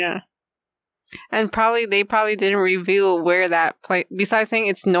 Yeah. And they probably didn't reveal where that place, besides saying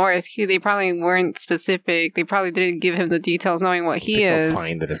it's north, they probably weren't specific. They probably didn't give him the details knowing what he is. They'll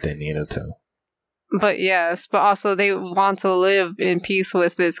find it if they needed to. But yes, but also they want to live in peace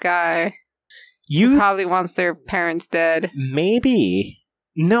with this guy. Who probably wants their parents dead. Maybe.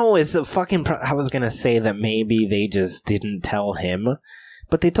 No, it's a fucking... I was gonna say that maybe they just didn't tell him,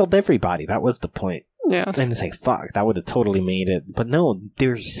 but they told everybody. That was the point. Yes. And it's like, fuck, that would have totally made it. But no,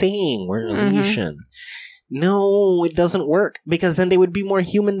 they're saying we're Elysian. No, it doesn't work. Because then they would be more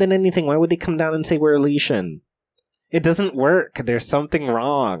human than anything. Why would they come down and say we're Elysian? It doesn't work. There's something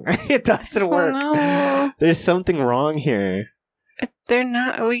wrong. It doesn't work. No. There's something wrong here. They're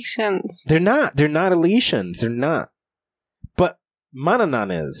not Elysians. They're not. They're not Elysians. They're not. But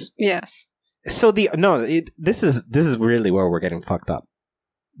Mananan is. Yes. So this is really where we're getting fucked up.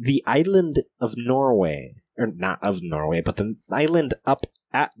 The island of Norway, or not of Norway, but the island up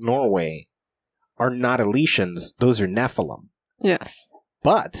at Norway are not Elysians. Those are Nephilim. Yes.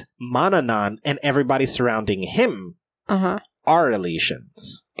 But Mananan and everybody surrounding him are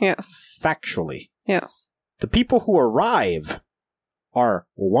Elysians. Yes. Factually. Yes. The people who arrive are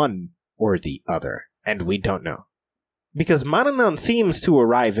one or the other, and we don't know. Because Mananan seems to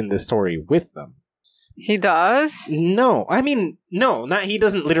arrive in this story with them. He does? No. I mean, no, not he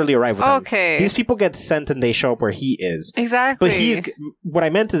doesn't literally arrive with them. Okay. These people get sent and they show up where he is. Exactly. But what I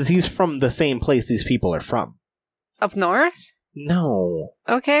meant is he's from the same place these people are from. Up north? No.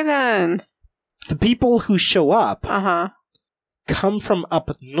 Okay, then. The people who show up come from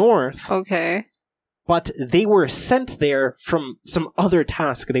up north. Okay. But they were sent there from some other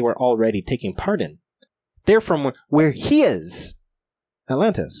task they were already taking part in. They're from where he is.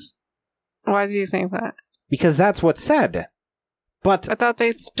 Atlantis. Why do you think that? Because that's what's said. But I thought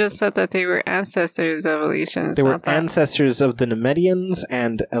they just said that they were ancestors of Elysians. They were ancestors of the Nemedians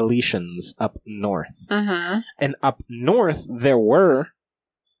and Elysians up north. And up north, there were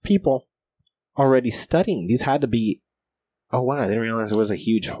people already studying. These had to be... Oh, wow, I didn't realize there was a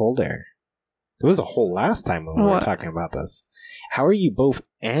huge hole there. There was a hole last time when we were talking about this. How are you both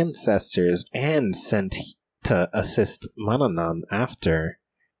ancestors and sent to assist Mananan after?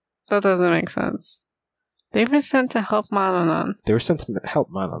 That doesn't make sense. They were sent to help Mananan. They were sent to help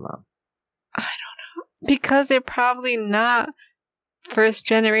Mananan. I don't know. Because they're probably not first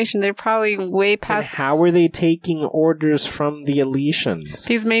generation. They're probably way past... And how are they taking orders from the Elysians?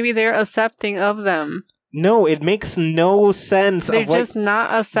 Because maybe they're accepting of them. No, it makes no sense. They're just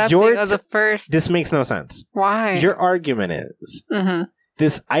not accepting of the first. This makes no sense. Why? Your argument is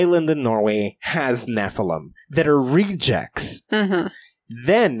this island in Norway has Nephilim that are rejects. Mm-hmm.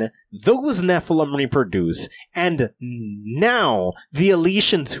 Then those Nephilim reproduce, and now the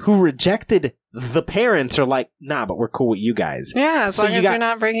Elysians who rejected the parents are like, nah, but we're cool with you guys. Yeah, as long as you're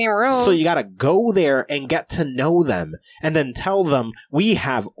not breaking rules. So you gotta go there and get to know them, and then tell them, we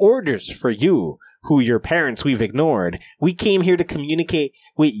have orders for you, who your parents we've ignored. We came here to communicate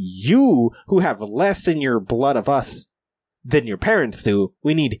with you, who have less in your blood of us than your parents do.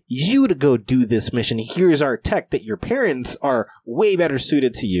 We need you to go do this mission. Here's our tech that your parents are way better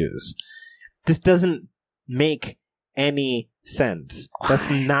suited to use. This doesn't make any sense. That's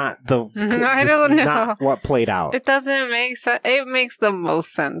not the... I don't know. Not what played out. It doesn't make sense. It makes the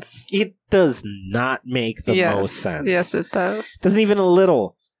most sense. It does not make the most sense. Yes, it does. Doesn't even a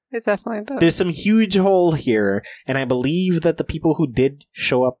little. It definitely does. There's some huge hole here, and I believe that the people who did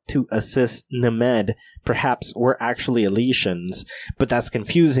show up to assist Nemed perhaps were actually Elysians, but that's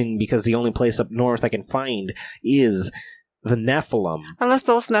confusing because the only place up north I can find is the Nephilim. Unless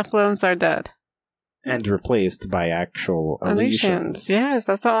those Nephilims are dead. And replaced by actual Elysians. Yes,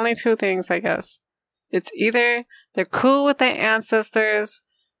 that's the only two things, I guess. It's either they're cool with their ancestors,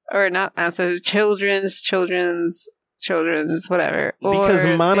 or not ancestors, children's, whatever. Because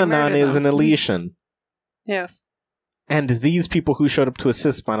Mananan is an Elysian. Yes. And these people who showed up to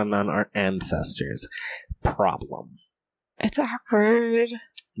assist Mananan are ancestors. Problem. It's awkward.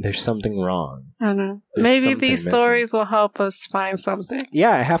 There's something wrong. I don't know. There's Maybe these missing. stories will help us find something.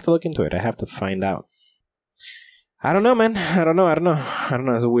 Yeah, I have to look into it. I have to find out. I don't know, man. I don't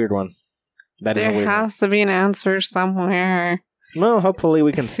know. It's a weird one. That is a weird one. There has to be an answer somewhere. Well, hopefully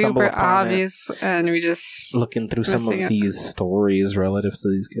we can stumble upon obvious, and we just looking through some of these stories relative to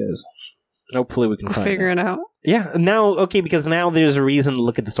these guys. Hopefully we can figure it out. Yeah, because now there's a reason to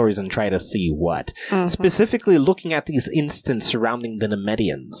look at the stories and try to see what. Mm-hmm. Specifically looking at these instances surrounding the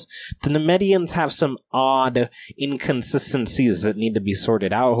Nemedians. The Nemedians have some odd inconsistencies that need to be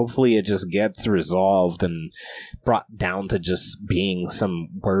sorted out. Hopefully it just gets resolved and brought down to just being some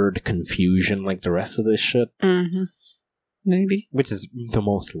word confusion like the rest of this shit. Mm-hmm. Maybe. Which is the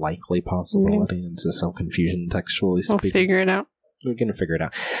most likely possibility. It's just some confusion textually speaking. We'll figure it out. We're going to figure it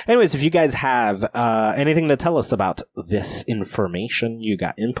out. Anyways, if you guys have anything to tell us about this information, you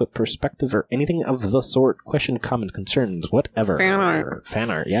got input, perspective, or anything of the sort, question, comment, concerns, whatever.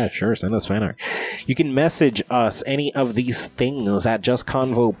 Fan art. Yeah, sure. Send us fan art. You can message us any of these things at Just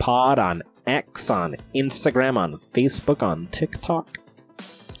Convo Pod on X, on Instagram, on Facebook, on TikTok.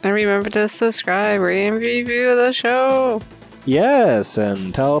 And remember to subscribe, rate, and review the show. Yes,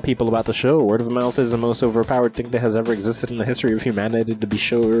 and tell people about the show. Word of mouth is the most overpowered thing that has ever existed in the history of humanity, to be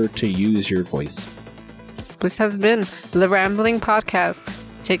sure to use your voice. This has been The Rambling Podcast.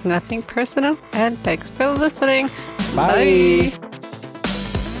 Take nothing personal, and thanks for listening. Bye. Bye.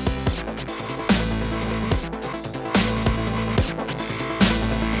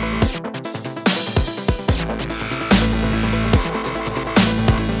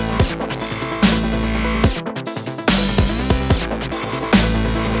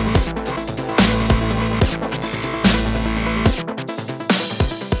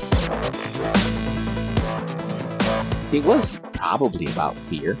 It was probably about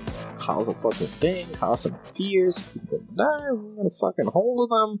fear. Cause a fucking thing, cause some fears, people die, we're gonna fucking hold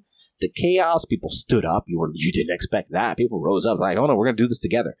of them. The chaos, people stood up, you didn't expect that. People rose up like, oh no, we're gonna do this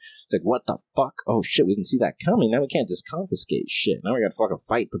together. It's like, what the fuck? Oh shit, we didn't see that coming. Now we can't just confiscate shit. Now we gotta fucking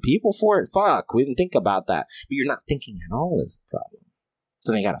fight the people for it? Fuck, we didn't think about that. But you're not thinking at all is the problem.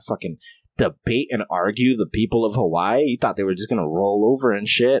 So then you gotta fucking debate and argue the people of Hawaii. You thought they were just gonna roll over and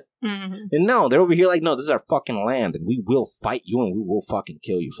shit. Mm-hmm. And no, they're over here like, no, this is our fucking land and we will fight you and we will fucking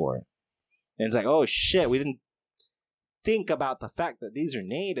kill you for it. And it's like, oh shit, we didn't think about the fact that these are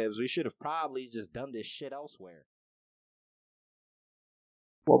natives. We should have probably just done this shit elsewhere.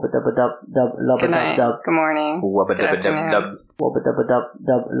 Good night. Good morning. Good afternoon. Good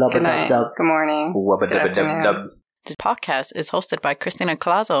night. Good morning. Good afternoon. The podcast is hosted by Christina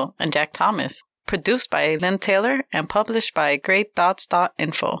Colazo and Jack Thomas, produced by Lynn Taylor, and published by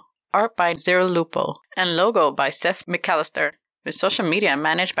GreatThoughts.info. Art by Zero Lupo, and logo by Seth McAllister, with social media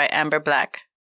managed by Amber Black.